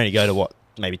 then you can only go to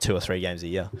maybe 2 or 3 games a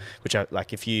year. Which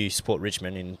if you support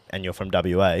Richmond and you're from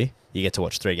WA, you get to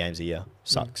watch 3 games a year.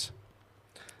 Sucks.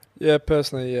 Yeah,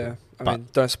 personally, yeah. I mean,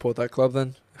 don't support that club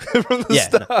then. from the Yeah,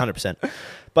 start. 100%.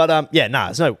 But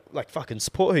it's no, like, fucking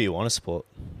support who you want to support.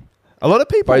 A lot of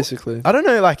people, Basically. I don't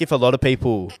know, like, if a lot of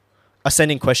people are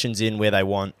sending questions in where they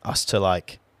want us to,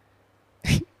 like,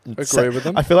 Agree with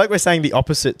them. I feel like we're saying the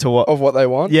opposite to what Of what they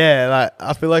want. Yeah, like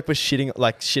I feel like we're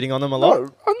shitting on them a lot. No,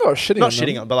 I'm not shitting Not on them.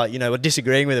 shitting on, but like, you know, we're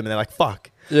disagreeing with them, and they're like,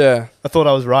 "Fuck, Yeah, I thought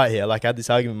I was right here." Like, I had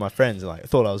this argument with my friends, and like, I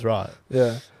thought I was right.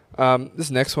 yeah. This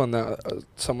next one that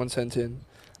someone sent in,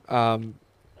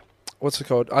 what's it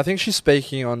called? I think she's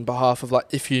speaking on behalf of like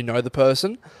if you know the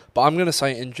person, but I'm gonna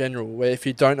say in general, where if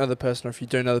you don't know the person or if you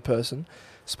do know the person,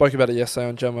 spoke about it yesterday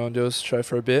on Jamo and Dill's show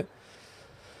for a bit.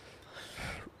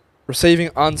 Receiving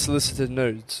unsolicited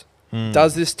nudes.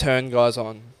 Does this turn guys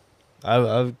on? I have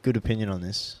a good opinion on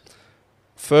this.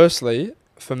 Firstly,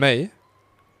 for me,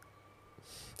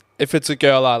 if it's a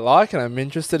girl I like and I'm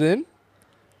interested in,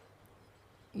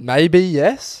 maybe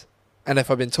yes. And if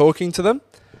I've been talking to them,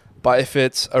 but if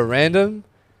it's a random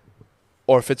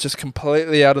or if it's just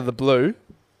completely out of the blue,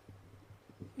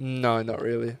 no, not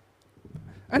really.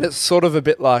 And it's sort of a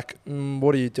bit like,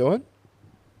 what are you doing?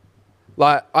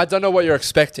 Like, I don't know what you're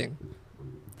expecting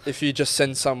if you just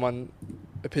send someone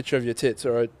a picture of your tits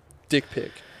or a dick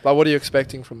pic. Like, what are you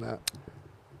expecting from that?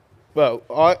 Well,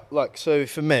 so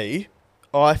for me,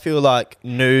 I feel like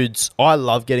nudes. I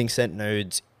love getting sent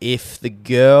nudes if the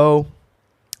girl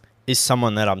is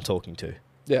someone that I'm talking to.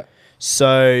 Yeah.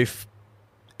 So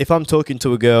if I'm talking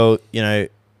to a girl, you know,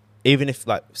 even if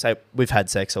like say we've had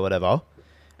sex or whatever,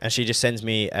 and she just sends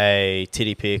me a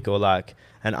titty pic or like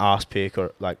an ass pic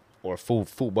or like or a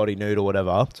full body nude or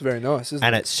whatever. It's very nice, isn't it?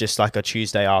 And it's just like a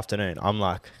Tuesday afternoon. I'm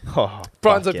like, oh,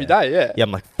 brightens up your day, yeah. Yeah,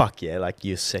 I'm like, fuck yeah, like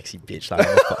you sexy bitch. Like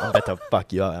I'm about to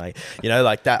fuck you up. Like, you know,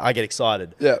 like that. I get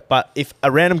excited. Yeah. But if a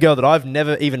random girl that I've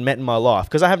never even met in my life,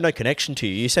 because I have no connection to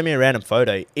you, you send me a random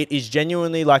photo, it is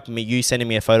genuinely like you sending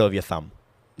me a photo of your thumb.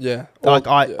 Yeah. Like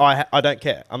yeah. I don't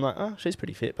care. I'm like, oh, she's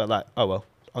pretty fit, but like, oh well,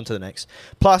 on to the next.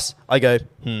 Plus, I go,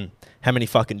 how many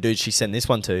fucking dudes she send this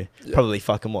one to? Yeah. Probably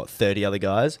fucking 30 other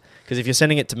guys. Because if you're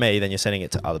sending it to me, then you're sending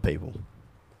it to other people.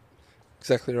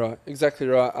 Exactly right. Exactly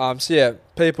right. So yeah,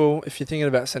 people, if you're thinking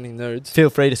about sending nudes, Feel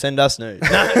free to send us nudes.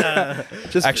 No.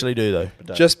 just Actually do though. But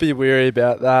don't. just be wary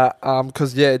about that.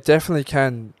 Because yeah, it definitely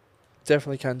can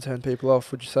turn people off.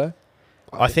 Would you say?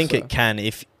 I think so. it can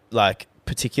if like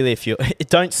particularly if you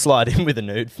don't slide in with a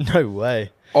nude. No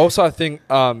way. Also, I think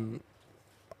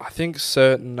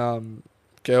certain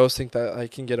girls think that they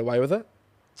can get away with it.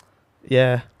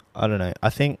 Yeah. I don't know. I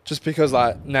think Just because,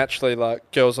 like, naturally, like,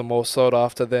 girls are more sought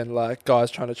after than, like, girls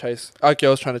trying to chase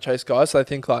guys. So they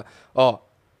think, like, oh,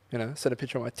 you know, send a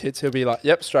picture of my tits. He'll be like,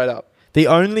 yep, straight up. the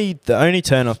only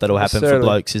turn off that'll happen for Necessarily.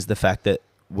 blokes is the fact that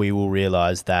we will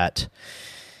realise that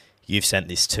you've sent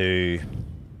this to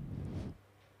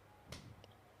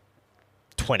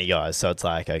 20 guys. So it's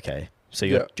like, okay. So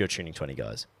you're tuning 20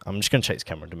 guys. I'm just going to check this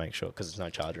camera to make sure because there's no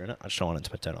charger in it. I just don't want it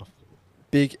to turn off.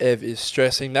 Big Ev is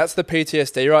stressing. That's the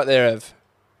PTSD right there, Ev.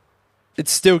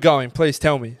 It's still going. Please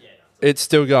tell me. Yeah, no, it's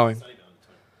still going.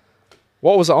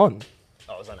 What was it on?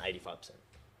 Oh, it was on 85%.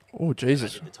 Oh,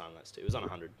 Jesus. I did the time lapse too. It was on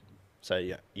 100. So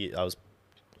yeah, I was...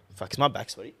 Fuck, is my back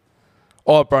sweaty?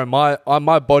 Oh, bro, my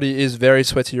body is very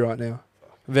sweaty right now.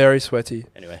 Very sweaty.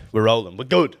 Anyway, we're rolling. We're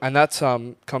good. And that's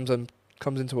comes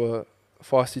into a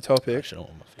feisty topic. Actually, I don't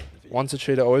want my feet in the video. Once a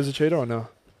cheater, always a cheater, or no?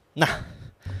 Nah.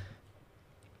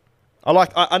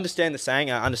 I understand the saying.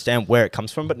 I understand where it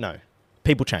comes from, but no.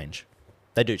 People change.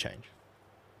 They do change.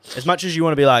 As much as you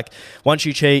want to be like, once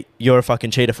you cheat, you're a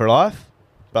fucking cheater for life,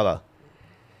 brother.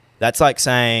 That's like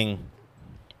saying,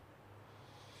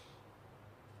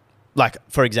 like,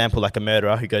 for example, like a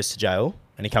murderer who goes to jail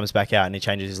and he comes back out and he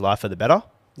changes his life for the better.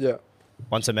 Yeah.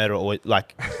 Once a murderer, always,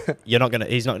 like, he's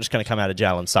not just going to come out of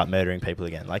jail and start murdering people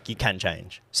again. Like, you can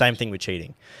change. Same thing with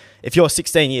cheating. If you're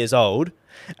 16 years old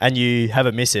and you have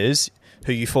a missus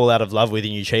who you fall out of love with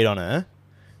and you cheat on her,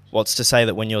 what's to say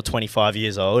that when you're 25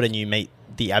 years old and you meet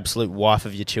the absolute wife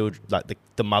of your children, like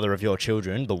the mother of your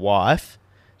children, the wife,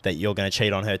 that you're going to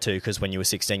cheat on her too because when you were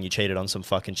 16 you cheated on some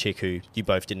fucking chick who you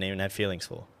both didn't even have feelings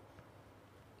for.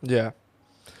 Yeah.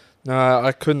 No,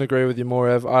 I couldn't agree with you more,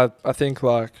 Ev. I think,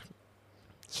 like,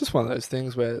 it's just one of those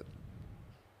things where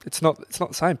it's not the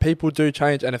same. People do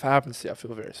change, and if it happens to you, I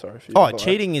feel very sorry for you. Oh,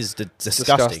 cheating is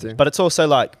disgusting. But it's also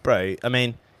like, bro, I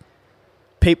mean,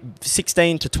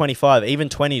 16 to 25, even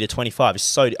 20 to 25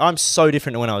 is I'm so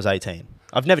different to when I was 18.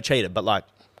 I've never cheated, but like...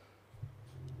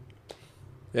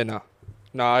 Yeah,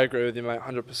 no, I agree with you, mate,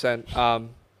 100%.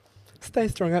 Stay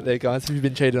strong out there, guys, if you've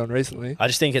been cheated on recently. I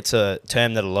just think it's a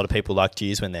term that a lot of people like to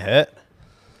use when they're hurt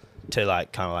to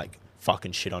like kind of like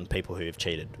fucking shit on people who have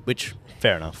cheated, which,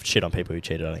 fair enough, shit on people who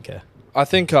cheated, I don't care. I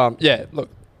think, yeah, look,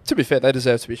 To be fair, they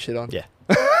deserve to be shit on. Yeah.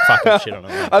 Fucking shit on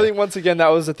them. I think once again that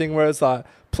was the thing where it's like,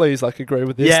 please, like, agree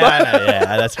with this. Yeah, I know,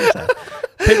 yeah, that's what I'm saying.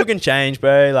 People can change,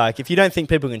 bro. Like, if you don't think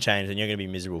people can change, then you're going to be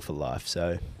miserable for life.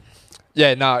 So,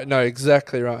 yeah, no,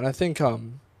 exactly right. And I think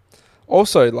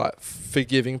also like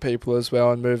forgiving people as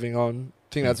well and moving on.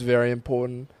 I think that's very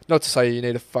important. Not to say you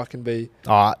need to fucking be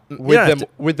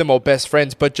with them or best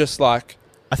friends, but just like,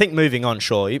 I think moving on,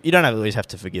 sure. You don't always have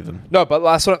to forgive them. No, but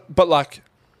like,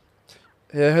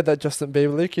 yeah, I heard that Justin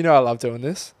Bieber leak. You know I love doing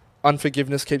this.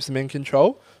 Unforgiveness keeps them in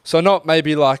control. So not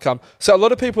maybe like so a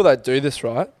lot of people that do this,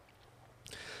 right?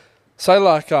 Say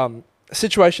like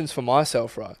situations for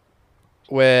myself, right?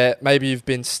 Where maybe you've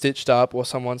been stitched up or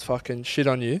someone's fucking shit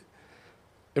on you.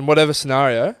 In whatever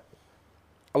scenario,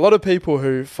 a lot of people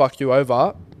who fuck you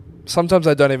over, sometimes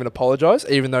they don't even apologise,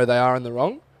 even though they are in the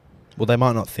wrong. Well, they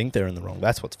might not think they're in the wrong.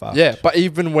 That's what's fucked. Yeah, but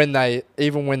even when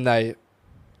they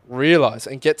realise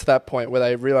and get to that point where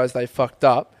they realise they fucked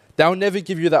up, they'll never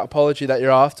give you that apology that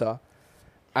you're after.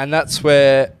 And that's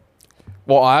where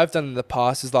what I've done in the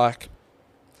past is like,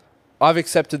 I've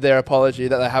accepted their apology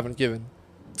that they haven't given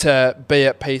to be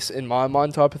at peace in my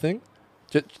mind type of thing.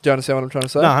 Do you understand what I'm trying to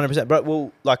say? No, 100%. But,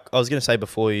 well, like I was going to say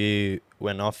before you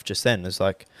went off just then, it's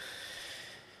like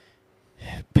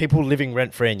people living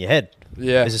rent-free in your head.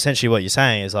 Yeah. Is essentially what you're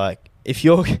saying. Is like, if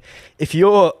you're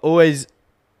always,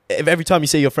 if every time you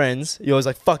see your friends, you're always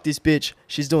like, fuck this bitch,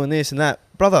 she's doing this and that.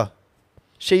 Brother,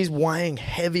 she's weighing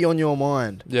heavy on your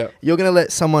mind. Yeah. You're going to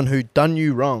let someone who done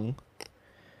you wrong.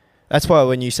 That's why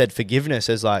when you said forgiveness,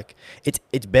 is like,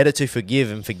 it's better to forgive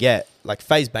and forget. Like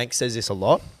FaZe Banks says this a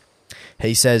lot.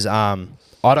 He says, I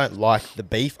don't like the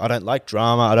beef. I don't like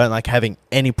drama. I don't like having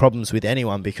any problems with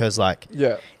anyone because, like,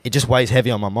 it just weighs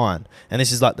heavy on my mind. And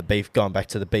this is like the beef, going back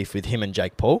to the beef with him and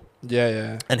Jake Paul.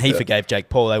 Yeah. And he forgave Jake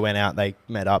Paul. They went out, they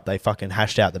met up, they fucking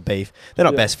hashed out the beef. They're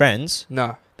not best friends.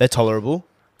 No. They're tolerable.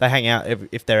 They hang out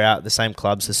if they're out at the same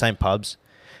clubs, the same pubs.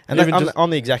 And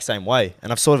I'm the exact same way.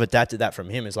 And I've sort of adapted that from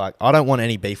him. Is like, I don't want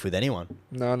any beef with anyone.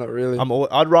 No, not really.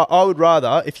 I would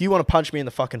rather, if you want to punch me in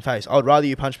the fucking face, I would rather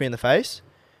you punch me in the face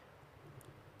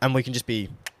and we can just be,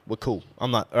 we're cool.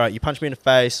 I'm like, all right, you punch me in the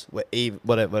face, we're even,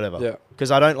 whatever. Yeah.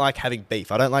 Because I don't like having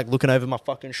beef. I don't like looking over my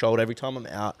fucking shoulder every time I'm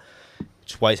out. It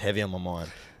just weighs heavy on my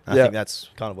mind. And I think that's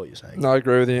kind of what you're saying. No, I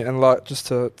agree with you. And like, just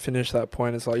to finish that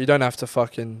point, it's like, you don't have to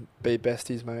fucking be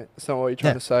besties, mate. That's not what you're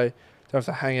trying to say. You don't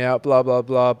have to hang out, blah, blah,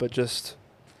 blah, but just,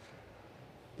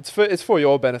 it's for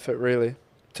your benefit, really,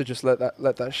 to just let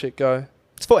that shit go.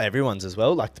 It's for everyone's as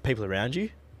well, like the people around you.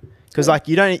 Because like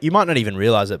you might not even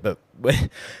realize it, but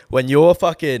when you're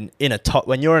fucking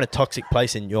when you're in a toxic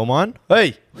place in your mind,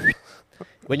 when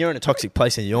you're in a toxic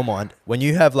place in your mind, when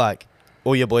you have like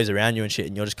all your boys around you and shit,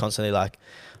 and you're just constantly like,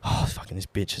 oh, fucking this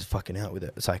bitch is fucking out with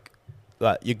it. It's like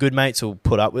your good mates will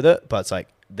put up with it, but it's like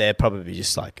they're probably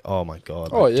just like, oh my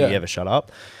god, like, do you ever shut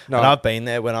up? No. And I've been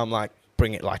there when I'm like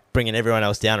bringing everyone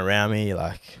else down around me,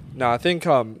 like. No, I think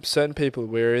certain people are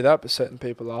weary of that, but certain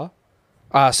people are.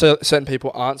 Certain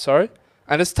people aren't, sorry.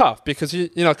 And it's tough because you're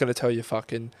not going to tell your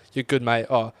good mate,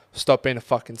 oh, stop being a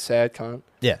fucking sad cunt.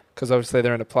 Yeah. Because obviously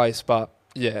they're in a place, but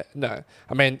yeah, no.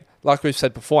 I mean, like we've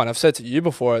said before, and I've said to you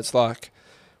before, it's like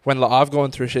when I've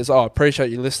gone through shit, it's, I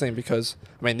appreciate you listening because,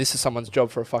 I mean, this is someone's job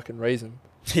for a fucking reason.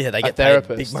 Yeah, they get paid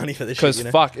big money for this shit, you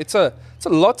know? Because it's a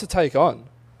lot to take on.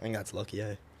 I think that's lucky,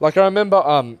 yeah. Like I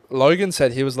remember Logan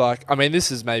said, he was like, I mean,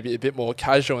 this is maybe a bit more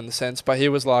casual in the sense, but he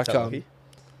was like,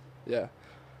 yeah.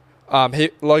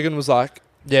 Logan was like,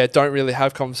 yeah, don't really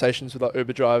have conversations with like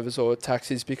Uber drivers or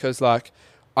taxis because like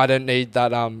I don't need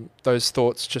that those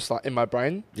thoughts just like in my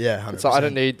brain. Yeah, 100%. So I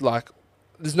don't need like,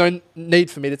 there's no need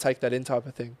for me to take that in type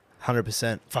of thing.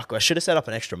 100%. Fuck, I should have set up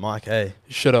an extra mic, hey.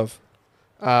 You should have.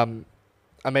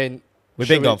 I mean, we've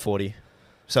been gone 40.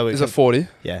 So is it 40?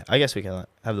 Yeah, I guess we can like,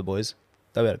 have the boys.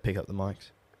 They'll be able to pick up the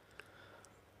mics.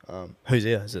 Who's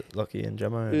here? Is it Lockie and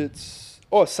Jamo? It's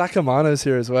Sacamano's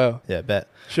here as well. Yeah, bet.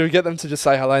 Should we get them to just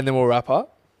say hello and then we'll wrap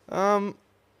up?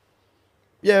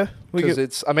 Yeah, because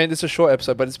it's a short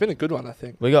episode, but it's been a good one, I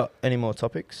think. We got any more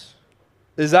topics?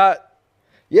 Is that?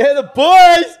 Yeah, the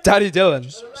boys. Daddy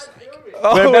Dylan.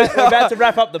 We're about to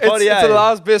wrap up the potty. It's the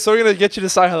last bit, so we're gonna get you to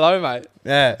say hello, mate.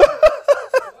 Yeah.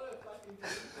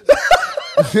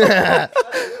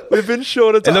 We've been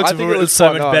short of time. It looks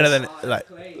so much better than like.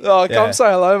 Oh, come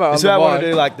say hello, mate. That's why I want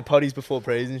to do like the potties before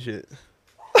prees and shit.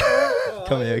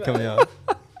 Come here.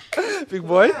 Big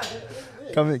boy.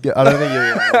 Come here. I don't think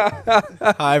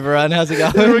you're. Hi everyone, how's it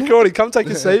going? We're recording. Come take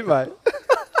a seat, mate.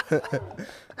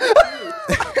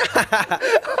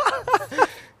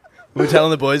 We're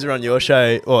telling the boys we're on your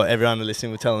show, or everyone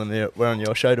listening, we're telling them we're on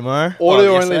your show tomorrow.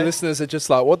 Audio only listeners are just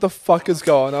like, what the fuck is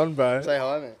going on, bro? Say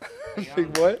hi, man.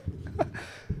 Big boy.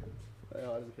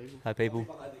 Hi, people.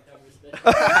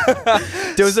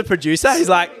 There was a producer. He's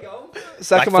like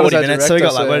 40 minutes, so we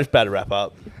got we're just about to wrap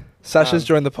up. Sasha's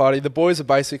joined the party. The boys are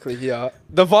basically here.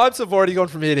 The vibes have already gone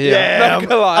from here to here. Yeah,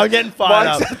 I'm getting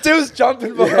fired up. Dill's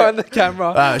jumping behind the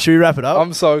camera. Should we wrap it up?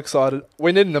 I'm so excited.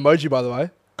 We need an emoji, by the way.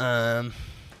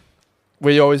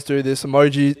 We always do this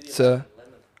emoji.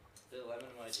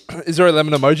 Is there a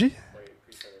lemon emoji?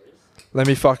 Let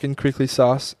me fucking quickly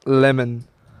sauce lemon.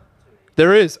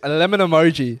 There is a lemon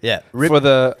emoji. Yeah.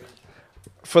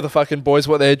 For the fucking boys,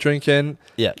 what they're drinking.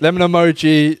 Yeah. Lemon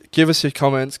emoji. Give us your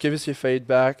comments. Give us your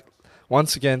feedback.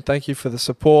 Once again, thank you for the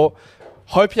support.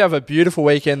 Hope you have a beautiful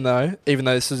weekend, though, even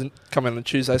though this isn't coming on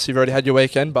Tuesday, so you've already had your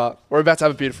weekend, but we're about to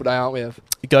have a beautiful day, aren't we, Ev?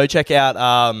 Go check out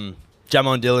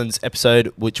Jamo and Dylan's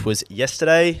episode, which was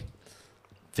yesterday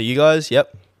for you guys.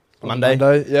 Yep.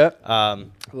 Monday. Yeah.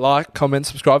 Like, comment,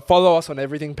 subscribe. Follow us on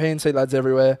everything. PNC Lads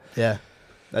everywhere. Yeah.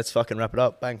 Let's fucking wrap it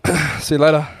up. Bang. See you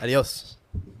later. Adios.